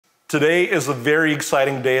Today is a very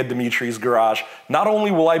exciting day at Dimitri's garage. Not only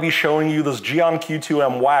will I be showing you this Gyeon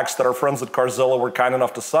Q2M wax that our friends at Carzilla were kind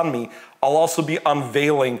enough to send me, I'll also be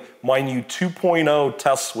unveiling my new 2.0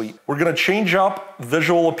 test suite. We're gonna change up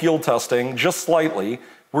visual appeal testing just slightly.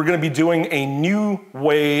 We're gonna be doing a new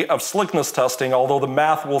way of slickness testing, although the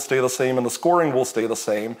math will stay the same and the scoring will stay the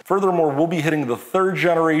same. Furthermore, we'll be hitting the third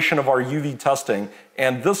generation of our UV testing,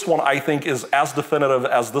 and this one I think is as definitive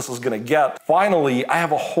as this is gonna get. Finally, I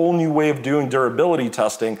have a whole new way of doing durability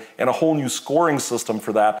testing and a whole new scoring system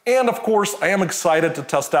for that. And of course, I am excited to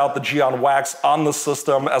test out the Gyeon Wax on this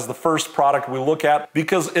system as the first product we look at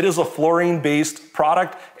because it is a fluorine-based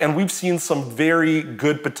product and we've seen some very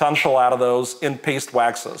good potential out of those in paste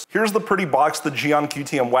waxes. Here's the pretty box that Gyeon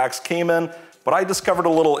Q2M Wax came in, but I discovered a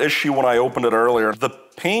little issue when I opened it earlier. The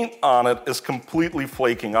paint on it is completely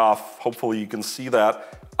flaking off. Hopefully you can see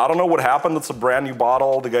that. I don't know what happened, it's a brand new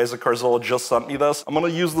bottle. The guys at Carzilla just sent me this. I'm gonna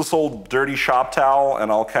use this old dirty shop towel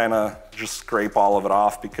and I'll kinda just scrape all of it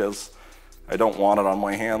off because I don't want it on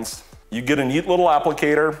my hands. You get a neat little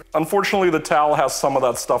applicator. Unfortunately, the towel has some of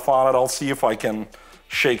that stuff on it. I'll see if I can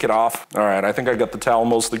shake it off. All right, I think I got the towel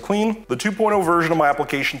mostly clean. The 2.0 version of my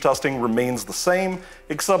application testing remains the same,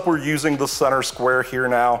 except we're using the center square here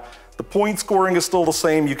now. The point scoring is still the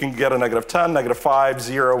same. You can get a -10, -5,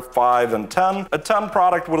 0, 5, and 10. A 10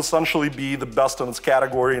 product would essentially be the best in its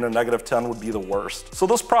category and a -10 would be the worst. So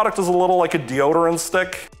this product is a little like a deodorant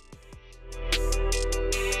stick.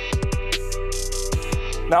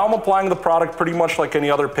 Now I'm applying the product pretty much like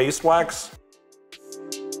any other paste wax.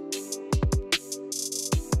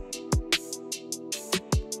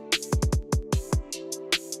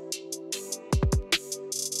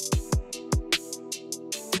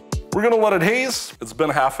 We're gonna let it haze. It's been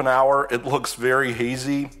half an hour. It looks very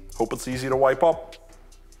hazy. Hope it's easy to wipe up.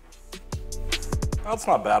 That's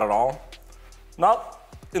not bad at all. Not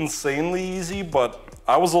insanely easy, but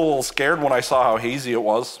I was a little scared when I saw how hazy it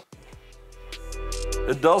was.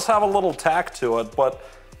 It does have a little tack to it, but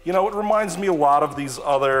you know, it reminds me a lot of these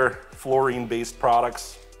other fluorine-based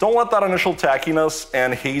products. Don't let that initial tackiness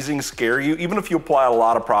and hazing scare you. Even if you apply a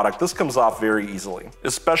lot of product, this comes off very easily,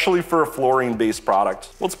 especially for a fluorine-based product.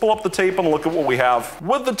 Let's pull up the tape and look at what we have.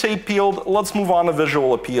 With the tape peeled, let's move on to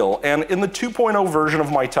visual appeal. And in the 2.0 version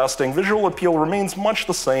of my testing, visual appeal remains much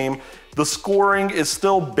the same. The scoring is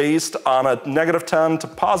still based on a -10 to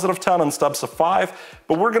 +10 in steps of 5,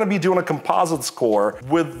 but we're gonna be doing a composite score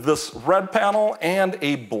with this red panel and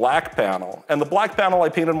a black panel. And the black panel I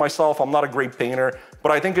painted myself. I'm not a great painter,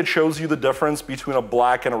 but I think it shows you the difference between a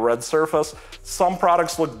black and a red surface. Some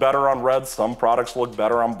products look better on red, some products look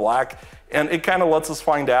better on black, and it kind of lets us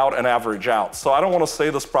find out and average out. So I don't wanna say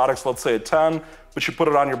this product's, let's say a 10, but you put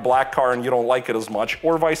it on your black car and you don't like it as much,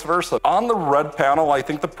 or vice versa. On the red panel, I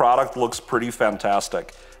think the product looks pretty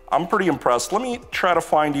fantastic. I'm pretty impressed. Let me try to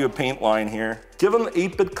find you a paint line here. Given the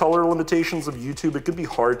 8-bit color limitations of YouTube, it could be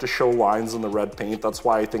hard to show lines in the red paint. That's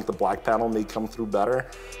why I think the black panel may come through better.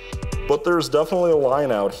 But there's definitely a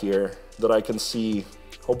line out here that I can see.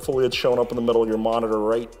 Hopefully it's showing up in the middle of your monitor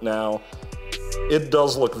right now. It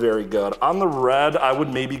does look very good. On the red, I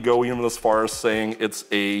would maybe go even as far as saying it's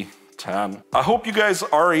a 10. I hope you guys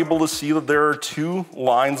are able to see that there are two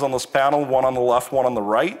lines on this panel, one on the left, one on the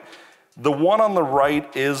right. The one on the right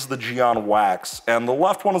is the Gyeon Wax, and the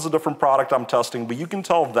left one is a different product I'm testing, but you can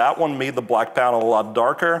tell that one made the black panel a lot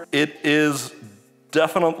darker. It is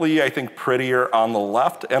definitely, I think, prettier on the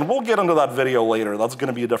left, and we'll get into that video later. That's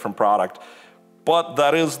gonna be a different product. But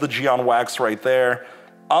that is the Gyeon Wax right there.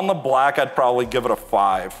 On the black, I'd probably give it a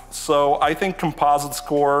 5. So I think composite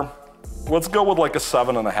score, let's go with like a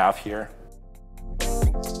 7.5 here.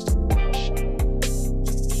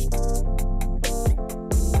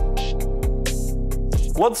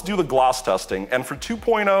 Let's do the gloss testing. And for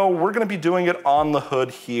 2.0, we're gonna be doing it on the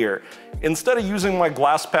hood here. Instead of using my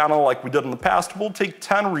glass panel like we did in the past, we'll take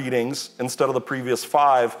 10 readings instead of the previous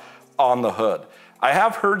 5 on the hood. I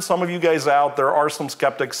have heard some of you guys out, there are some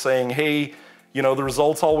skeptics saying, hey, you know, the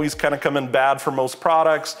results always kind of come in bad for most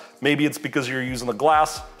products. Maybe it's because you're using the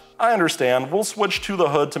glass. I understand. We'll switch to the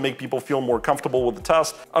hood to make people feel more comfortable with the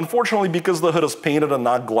test. Unfortunately, because the hood is painted and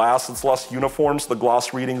not glass, it's less uniform, so the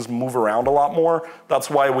gloss readings move around a lot more. That's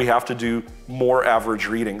why we have to do more average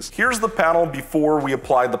readings. Here's the panel before we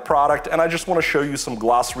apply the product, and I just want to show you some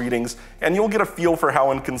gloss readings, and you'll get a feel for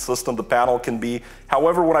how inconsistent the panel can be.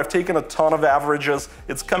 However, when I've taken a ton of averages,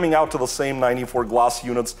 it's coming out to the same 94 gloss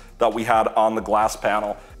units that we had on the glass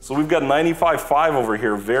panel. So we've got 95.5 over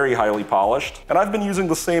here, very highly polished. And I've been using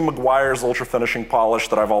the same Meguiar's Ultra Finishing polish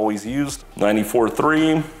that I've always used.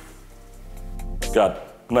 94.3, got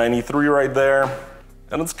 93 right there.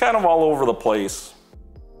 And it's kind of all over the place.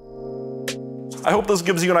 I hope this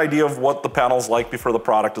gives you an idea of what the panel's like before the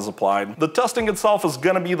product is applied. The testing itself is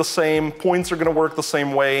gonna be the same. Points are gonna work the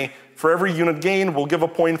same way. For every unit gained, we'll give a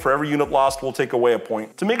point. For every unit lost, we'll take away a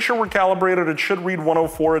point. To make sure we're calibrated, it should read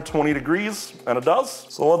 104 at 20 degrees, and it does.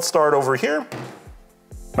 So let's start over here.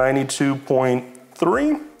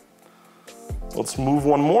 92.3. Let's move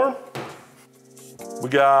one more. We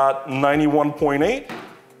got 91.8.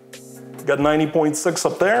 We got 90.6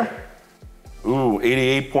 up there. Ooh,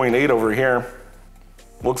 88.8 over here.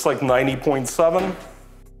 Looks like 90.7.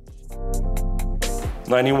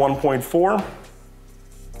 91.4.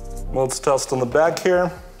 Let's test on the back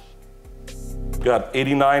here. Got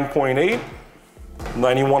 89.8,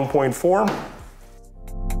 91.4,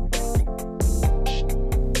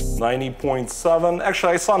 90.7.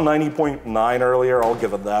 Actually, I saw 90.9 earlier. I'll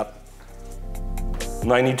give it that.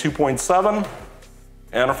 92.7.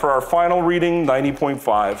 And for our final reading,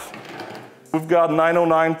 90.5. We've got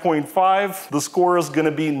 909.5. The score is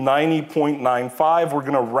gonna be 90.95. We're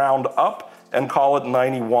gonna round up and call it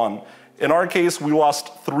 91. In our case, we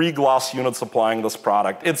lost 3 gloss units applying this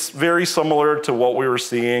product. It's very similar to what we were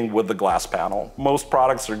seeing with the glass panel. Most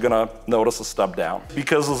products are gonna notice a step down.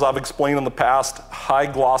 Because as I've explained in the past, high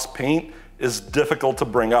gloss paint is difficult to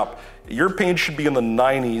bring up. Your paint should be in the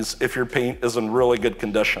 90s if your paint is in really good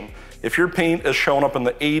condition. If your paint is showing up in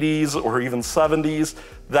the 80s or even 70s,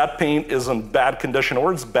 that paint is in bad condition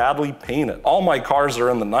or it's badly painted. All my cars are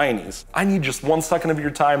in the 90s. I need just 1 second of your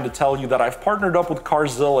time to tell you that I've partnered up with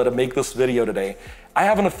Carzilla to make this video today. I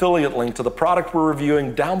have an affiliate link to the product we're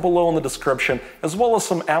reviewing down below in the description, as well as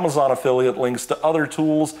some Amazon affiliate links to other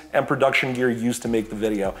tools and production gear used to make the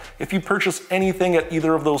video. If you purchase anything at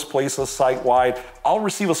either of those places site-wide, I'll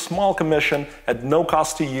receive a small commission at no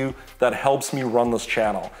cost to you that helps me run this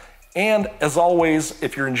channel. And as always,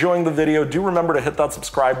 if you're enjoying the video, do remember to hit that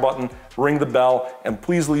subscribe button, ring the bell, and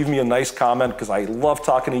please leave me a nice comment because I love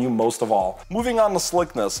talking to you most of all. Moving on to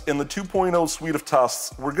slickness, in the 2.0 suite of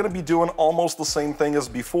tests, we're gonna be doing almost the same thing as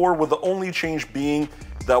before, with the only change being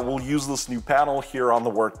that we'll use this new panel here on the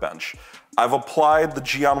workbench. I've applied the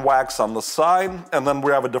Gyeon Wax on the side, and then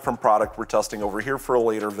we have a different product we're testing over here for a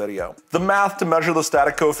later video. The math to measure the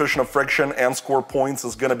static coefficient of friction and score points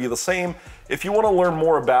is gonna be the same. If you wanna learn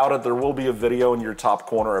more about it, there will be a video in your top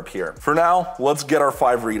corner up here. For now, let's get our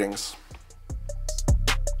 5 readings.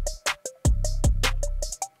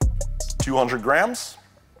 200 grams,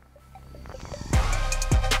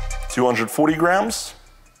 240 grams,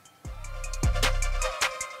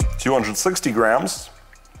 260 grams,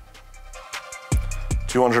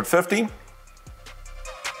 250,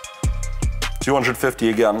 250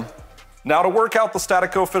 again. Now to work out the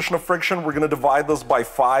static coefficient of friction, we're gonna divide this by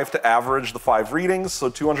 5 to average the 5 readings. So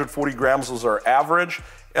 240 grams was our average,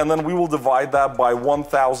 and then we will divide that by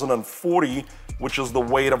 1040, which is the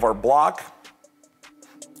weight of our block.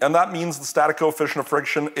 And that means the static coefficient of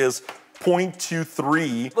friction is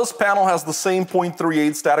 0.23. This panel has the same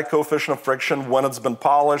 0.38 static coefficient of friction when it's been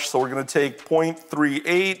polished, so we're gonna take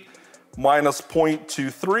 0.38 minus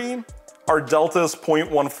 0.23, our delta is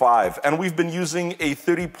 0.15, and we've been using a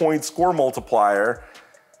 30-point score multiplier,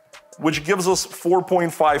 which gives us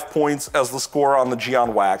 4.5 points as the score on the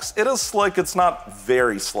Gyeon Wax. It is slick, it's not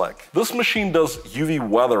very slick. This machine does UV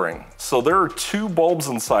weathering. So there are 2 bulbs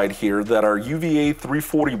inside here that are UVA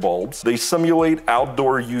 340 bulbs. They simulate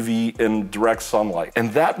outdoor UV in direct sunlight.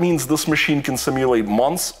 And that means this machine can simulate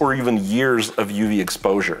months or even years of UV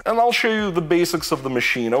exposure. And I'll show you the basics of the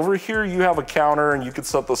machine. Over here you have a counter and you could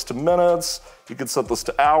set this to minutes. You could set this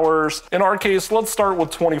to hours. In our case, let's start with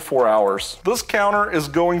 24 hours. This counter is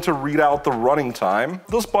going to read out the running time.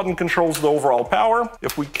 This button controls the overall power.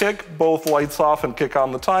 If we kick both lights off and kick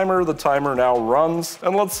on the timer now runs.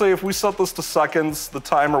 And let's say if we set this to seconds, the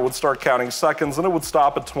timer would start counting seconds and it would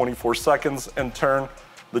stop at 24 seconds and turn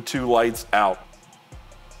the 2 lights out.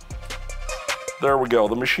 There we go,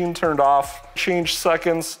 the machine turned off, changed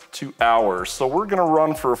seconds to hours. So we're gonna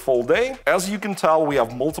run for a full day. As you can tell, we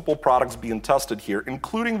have multiple products being tested here,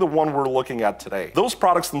 including the one we're looking at today. Those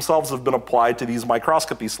products themselves have been applied to these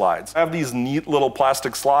microscopy slides. I have these neat little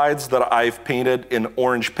plastic slides that I've painted in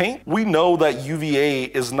orange paint. We know that UVA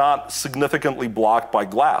is not significantly blocked by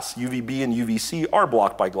glass. UVB and UVC are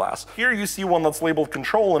blocked by glass. Here you see one that's labeled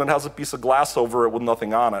control and it has a piece of glass over it with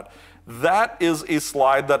nothing on it. That is a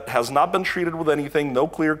slide that has not been treated with anything, no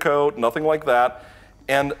clear coat, nothing like that.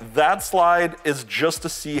 And that slide is just to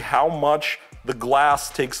see how much the glass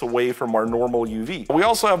takes away from our normal UV. We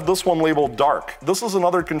also have this one labeled dark. This is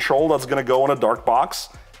another control that's gonna go in a dark box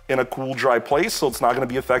in a cool, dry place, so it's not gonna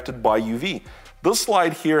be affected by UV. This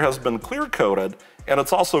slide here has been clear coated, and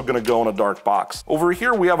it's also gonna go in a dark box. Over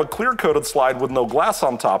here, we have a clear coated slide with no glass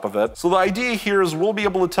on top of it. So the idea here is we'll be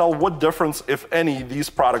able to tell what difference, if any, these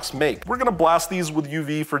products make. We're gonna blast these with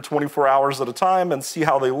UV for 24 hours at a time and see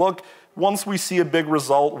how they look. Once we see a big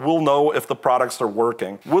result, we'll know if the products are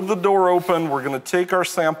working. With the door open, we're gonna take our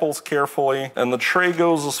samples carefully, and the tray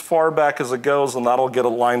goes as far back as it goes, and that'll get it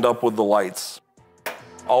lined up with the lights.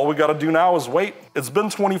 All we gotta do now is wait. It's been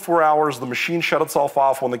 24 hours, the machine shut itself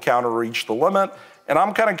off when the counter reached the limit, and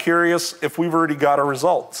I'm kinda curious if we've already got a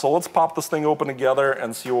result. So let's pop this thing open together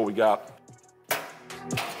and see what we got. I'm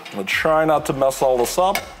gonna try not to mess all this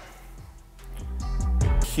up.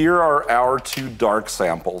 Here are our two dark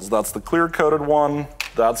samples. That's the clear coated one,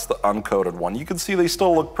 that's the uncoated one. You can see they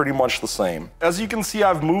still look pretty much the same. As you can see,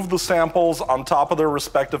 I've moved the samples on top of their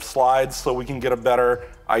respective slides so we can get a better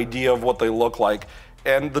idea of what they look like.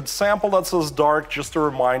 And the sample that says dark, just to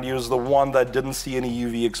remind you, is the one that didn't see any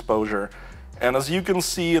UV exposure. And as you can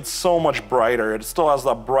see, it's so much brighter. It still has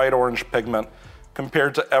that bright orange pigment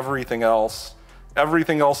compared to everything else.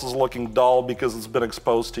 Everything else is looking dull because it's been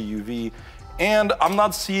exposed to UV. And I'm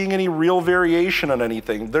not seeing any real variation in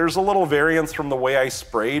anything. There's a little variance from the way I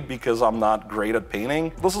sprayed because I'm not great at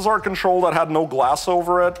painting. This is our control that had no glass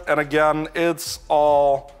over it. And again, it's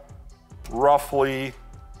all roughly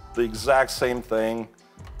the exact same thing.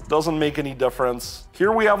 Doesn't make any difference.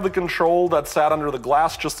 Here we have the control that sat under the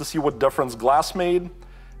glass just to see what difference glass made.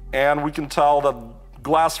 And we can tell that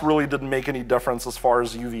glass really didn't make any difference as far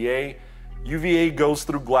as UVA. UVA goes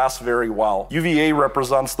through glass very well. UVA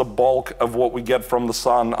represents the bulk of what we get from the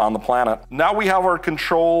sun on the planet. Now we have our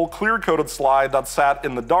control clear-coated slide that sat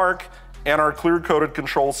in the dark and our clear-coated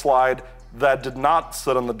control slide that did not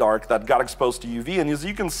sit in the dark, that got exposed to UV. And as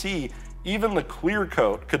you can see, even the clear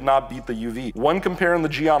coat could not beat the UV. When comparing the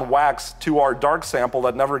Gyeon Wax to our dark sample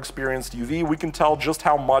that never experienced UV, we can tell just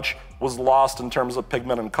how much was lost in terms of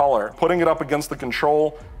pigment and color. Putting it up against the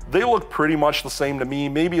control, they look pretty much the same to me,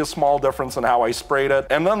 maybe a small difference in how I sprayed it.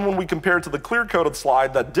 And then when we compare it to the clear coated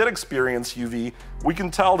slide that did experience UV, we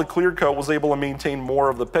can tell the clear coat was able to maintain more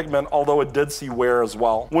of the pigment, although it did see wear as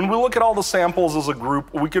well. When we look at all the samples as a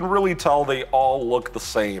group, we can really tell they all look the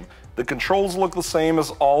same. The controls look the same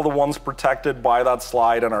as all the ones protected by that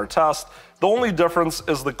slide in our test. The only difference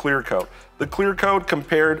is the clear coat. The clear coat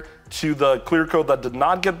compared to the clear coat that did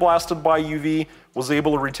not get blasted by UV was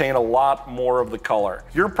able to retain a lot more of the color.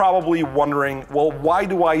 You're probably wondering, well, why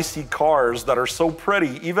do I see cars that are so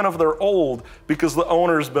pretty, even if they're old, because the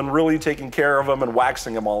owner's been really taking care of them and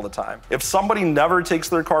waxing them all the time? If somebody never takes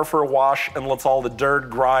their car for a wash and lets all the dirt,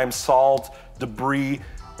 grime, salt, debris,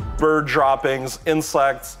 bird droppings,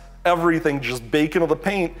 insects, everything just bake into the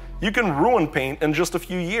paint, you can ruin paint in just a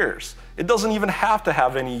few years. It doesn't even have to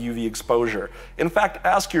have any UV exposure. In fact,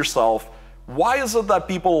 ask yourself, why is it that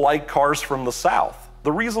people like cars from the South?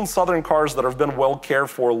 The reason Southern cars that have been well cared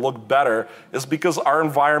for look better is because our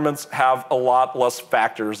environments have a lot less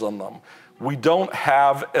factors in them. We don't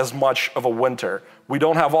have as much of a winter. We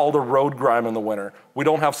don't have all the road grime in the winter. We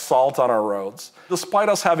don't have salt on our roads. Despite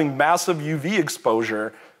us having massive UV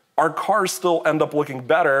exposure, our cars still end up looking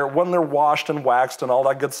better when they're washed and waxed and all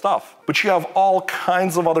that good stuff. But you have all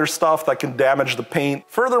kinds of other stuff that can damage the paint.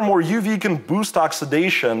 Furthermore, UV can boost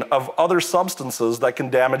oxidation of other substances that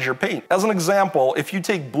can damage your paint. As an example, if you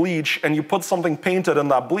take bleach and you put something painted in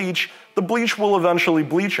that bleach, the bleach will eventually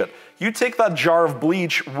bleach it. You take that jar of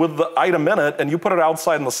bleach with the item in it and you put it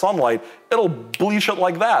outside in the sunlight, it'll bleach it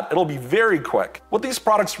like that. It'll be very quick. What these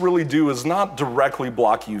products really do is not directly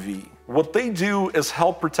block UV. What they do is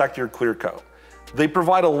help protect your clear coat. They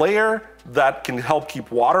provide a layer that can help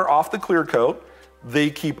keep water off the clear coat. They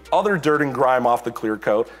keep other dirt and grime off the clear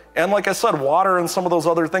coat. And like I said, water and some of those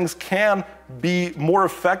other things can be more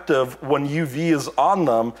effective when UV is on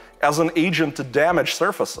them as an agent to damage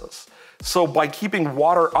surfaces. So by keeping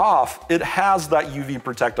water off, it has that UV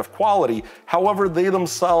protective quality. However, they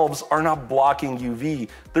themselves are not blocking UV.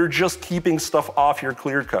 They're just keeping stuff off your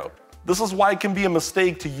clear coat. This is why it can be a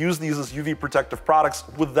mistake to use these as UV protective products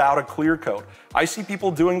without a clear coat. I see people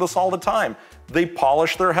doing this all the time. They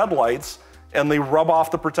polish their headlights and they rub off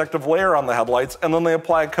the protective layer on the headlights and then they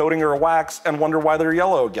apply a coating or a wax and wonder why they're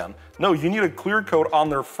yellow again. No, you need a clear coat on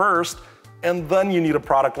there first, and then you need a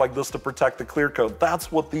product like this to protect the clear coat.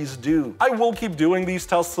 That's what these do. I will keep doing these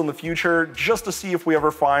tests in the future just to see if we ever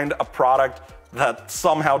find a product that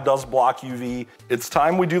somehow does block UV. It's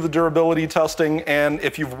time we do the durability testing, and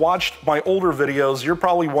if you've watched my older videos, you're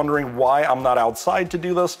probably wondering why I'm not outside to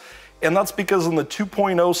do this, and that's because in the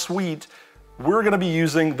 2.0 suite, we're gonna be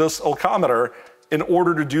using this elcometer in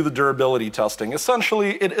order to do the durability testing.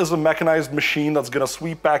 Essentially, it is a mechanized machine that's gonna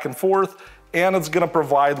sweep back and forth and it's gonna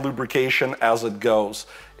provide lubrication as it goes.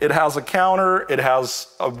 It has a counter, it has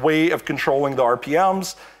a way of controlling the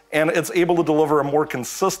RPMs, and it's able to deliver a more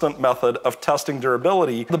consistent method of testing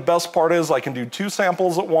durability. The best part is I can do 2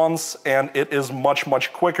 samples at once, and it is much,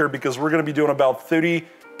 much quicker because we're gonna be doing about 30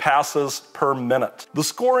 passes per minute. The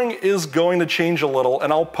scoring is going to change a little,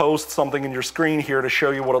 and I'll post something in your screen here to show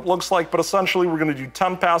you what it looks like, but essentially we're gonna do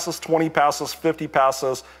 10 passes, 20 passes, 50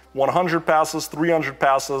 passes, 100 passes, 300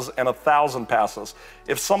 passes, and 1,000 passes.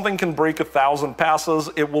 If something can break 1,000 passes,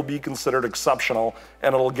 it will be considered exceptional,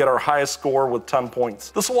 and it'll get our highest score with 10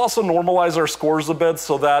 points. This will also normalize our scores a bit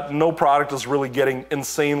so that no product is really getting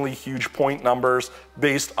insanely huge point numbers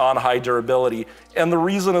based on high durability. And the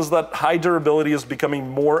reason is that high durability is becoming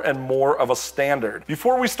more and more of a standard.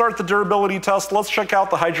 Before we start the durability test, let's check out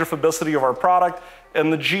the hydrophobicity of our product,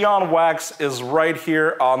 and the Gyeon Wax is right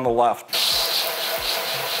here on the left.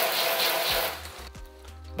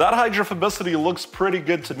 That hydrophobicity looks pretty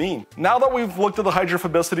good to me. Now that we've looked at the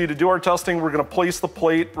hydrophobicity to do our testing, we're gonna place the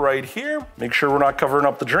plate right here, make sure we're not covering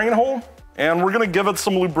up the drain hole, and we're gonna give it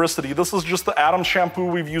some lubricity. This is just the Adams shampoo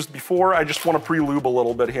we've used before. I just wanna pre-lube a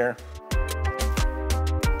little bit here.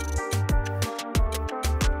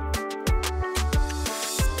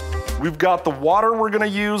 We've got the water we're gonna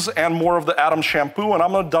use and more of the Adams shampoo, and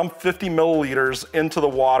I'm gonna dump 50 milliliters into the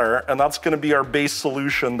water, and that's gonna be our base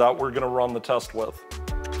solution that we're gonna run the test with.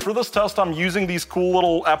 For this test, I'm using these cool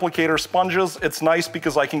little applicator sponges. It's nice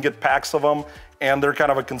because I can get packs of them, and they're kind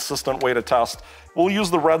of a consistent way to test. We'll use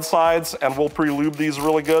the red sides, and we'll pre-lube these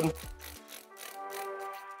really good.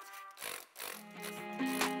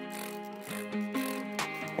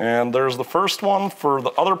 And there's the first one for the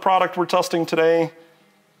other product we're testing today.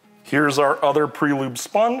 Here's our other pre-lube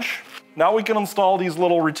sponge. Now we can install these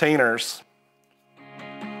little retainers.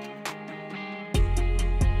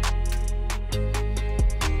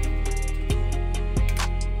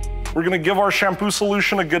 We're gonna give our shampoo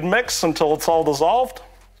solution a good mix until it's all dissolved.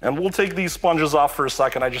 And we'll take these sponges off for a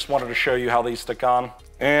second. I just wanted to show you how they stick on.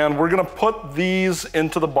 And we're gonna put these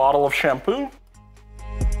into the bottle of shampoo.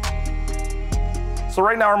 So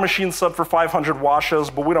right now our machine's set for 500 washes,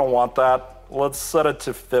 but we don't want that. Let's set it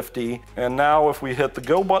to 50. And now if we hit the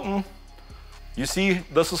go button, you see,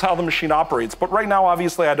 this is how the machine operates. But right now,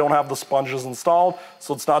 obviously, I don't have the sponges installed,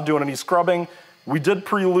 so it's not doing any scrubbing. We did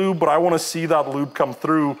pre-lube, but I wanna see that lube come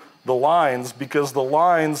through the lines because the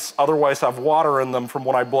lines otherwise have water in them from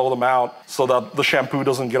when I blow them out so that the shampoo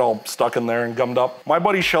doesn't get all stuck in there and gummed up. My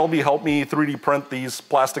buddy Shelby helped me 3D print these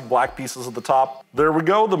plastic black pieces at the top. There we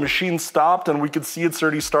go, the machine stopped and we could see it's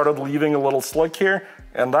already started leaving a little slick here.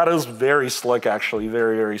 And that is very slick actually,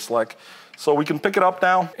 very, very slick. So we can pick it up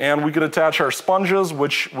now and we can attach our sponges,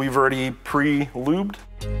 which we've already pre-lubed.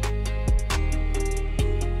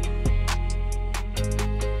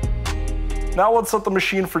 Now let's set the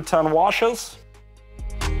machine for 10 washes.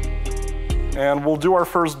 And we'll do our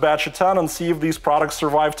first batch of 10 and see if these products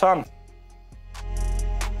survive 10.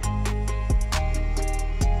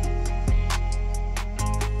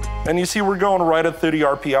 And you see we're going right at 30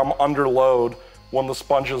 RPM under load when the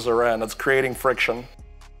sponges are in. It's creating friction.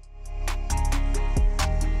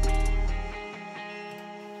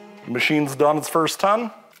 The machine's done its first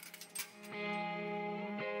 10.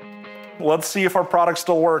 Let's see if our product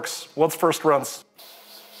still works. Let's first rinse.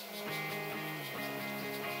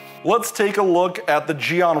 Let's take a look at the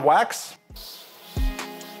Gyeon Wax.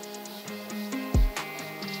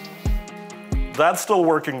 That's still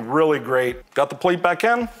working really great. Got the plate back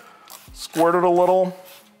in, squirted a little.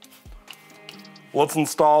 Let's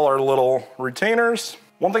install our little retainers.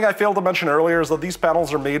 One thing I failed to mention earlier is that these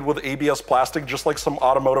panels are made with ABS plastic, just like some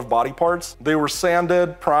automotive body parts. They were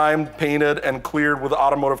sanded, primed, painted, and cleared with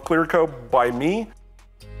automotive clear coat by me.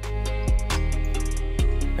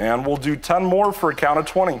 And we'll do 10 more for a count of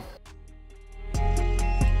 20.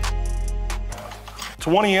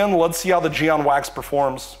 20 in, let's see how the Gyeon Wax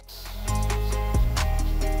performs.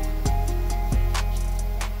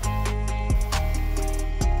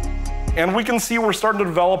 And we can see we're starting to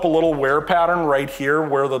develop a little wear pattern right here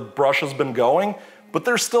where the brush has been going, but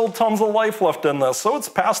there's still tons of life left in this, so it's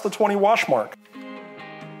past the 20 wash mark.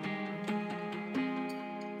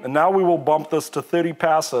 And now we will bump this to 30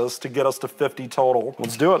 passes to get us to 50 total.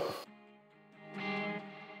 Let's do it.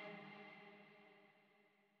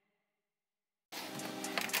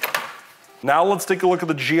 Now let's take a look at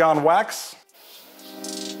the Gyeon Wax.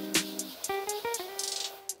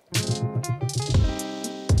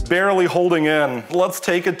 Barely holding in. Let's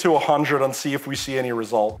take it to 100 and see if we see any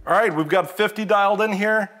result. All right, we've got 50 dialed in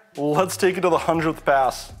here. Let's take it to the 100th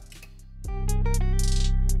pass.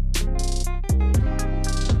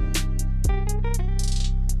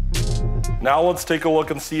 Now let's take a look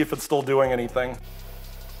and see if it's still doing anything.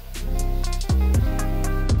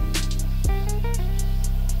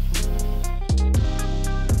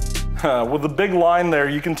 With the big line there,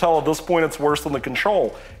 you can tell at this point it's worse than the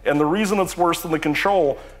control. And the reason it's worse than the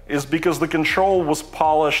control is because the control was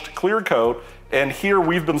polished clear coat, and here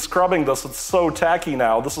we've been scrubbing this. It's so tacky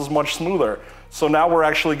now. This is much smoother. So now we're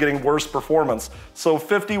actually getting worse performance. So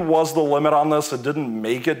 50 was the limit on this. It didn't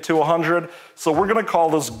make it to 100. So we're gonna call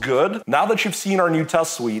this good. Now that you've seen our new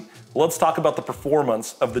test suite, let's talk about the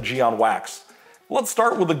performance of the Gyeon Wax. Let's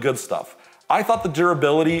start with the good stuff. I thought the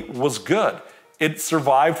durability was good. It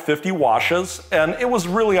survived 50 washes, and it was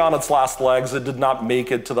really on its last legs. It did not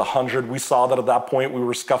make it to the 100. We saw that at that point. We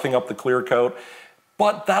were scuffing up the clear coat.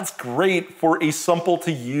 But that's great for a simple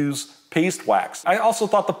to use paste wax. I also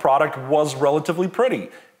thought the product was relatively pretty.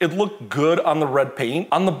 It looked good on the red paint.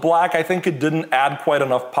 On the black, I think it didn't add quite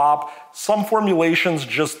enough pop. Some formulations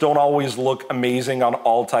just don't always look amazing on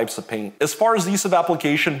all types of paint. As far as ease of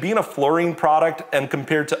application, being a Fluorine product and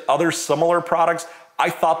compared to other similar products, I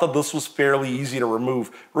thought that this was fairly easy to remove.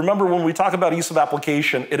 Remember, when we talk about ease of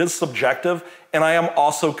application, it is subjective, and I am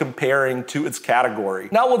also comparing to its category.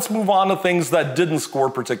 Now let's move on to things that didn't score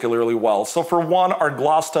particularly well. So for one, our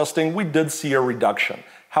gloss testing, we did see a reduction.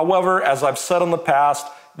 However, as I've said in the past,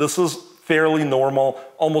 this is fairly normal.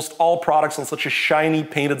 Almost all products on such a shiny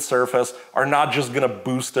painted surface are not just gonna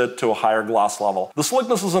boost it to a higher gloss level. The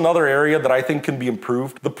slickness is another area that I think can be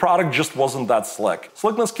improved. The product just wasn't that slick.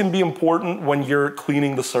 Slickness can be important when you're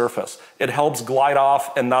cleaning the surface. It helps glide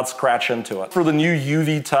off and not scratch into it. For the new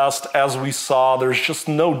UV test, as we saw, there's just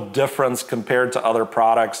no difference compared to other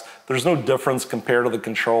products. There's no difference compared to the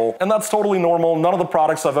control, and that's totally normal. None of the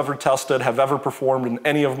products I've ever tested have ever performed in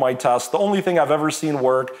any of my tests. The only thing I've ever seen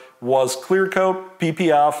work was clear coat,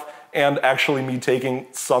 PPF, and actually me taking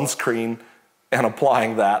sunscreen and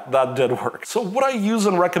applying that. That did work. So would I use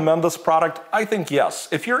and recommend this product? I think yes.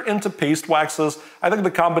 If you're into paste waxes, I think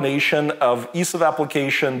the combination of ease of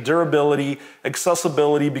application, durability,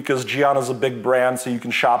 accessibility, because Gyeon is a big brand so you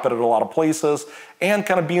can shop it at a lot of places, and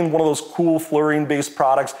kind of being one of those cool Fluorine-based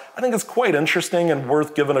products, I think it's quite interesting and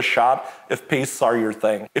worth giving a shot if pastes are your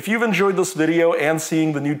thing. If you've enjoyed this video and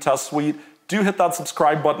seeing the new test suite, do hit that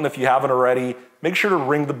subscribe button if you haven't already. Make sure to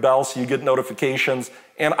ring the bell so you get notifications,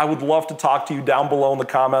 and I would love to talk to you down below in the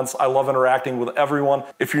comments. I love interacting with everyone.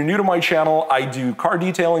 If you're new to my channel, I do car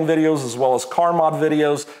detailing videos as well as car mod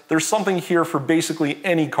videos. There's something here for basically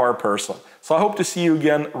any car person. So I hope to see you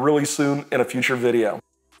again really soon in a future video.